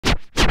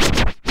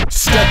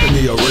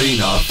the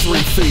arena, 3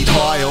 feet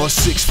high or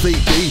 6 feet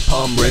deep,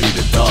 I'm ready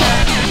to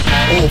die.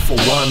 All for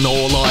one,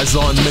 all eyes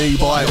on me,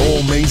 by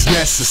all means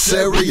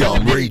necessary,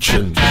 I'm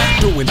reaching.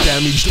 Doing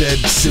damage dead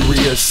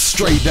serious,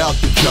 straight out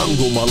the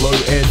jungle, my low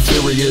end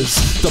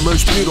furious. The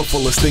most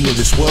beautifulest thing in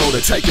this world,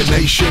 to take a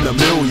nation of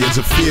millions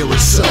of fear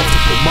itself, to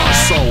put my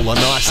soul on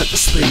ice at the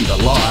speed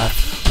of light.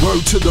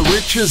 Road to the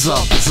riches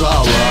up is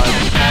alright.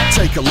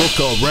 Take a look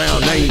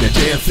around, ain't a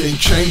damn thing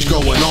changed.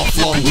 Going off,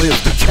 long live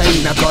the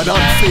cane. I've got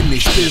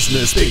unfinished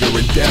business, bigger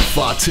in depth.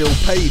 I till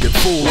paid in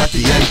full at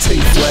the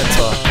 18th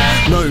letter.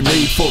 No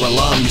need for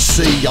alarm, you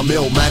see. I'm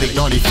illmatic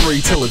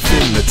 93 till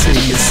infinity.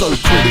 It's so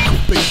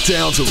critical,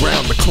 beatdowns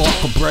around the clock.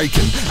 I'm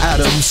breaking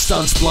atoms,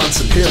 stunts,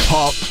 blunts and hip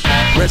hop.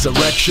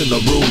 Resurrection,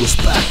 the ruler's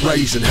back,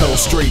 raising hell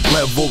street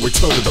level.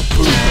 Return to the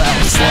boom bap,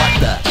 it's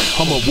like that.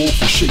 I'm a wolf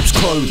in sheep's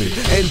clothing.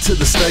 Enter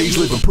the stage,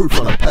 living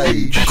proof on a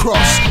page.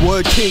 Cross,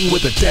 word king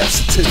with a death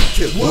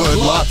certificate. Word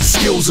lock,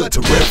 skills are to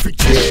every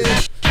kid.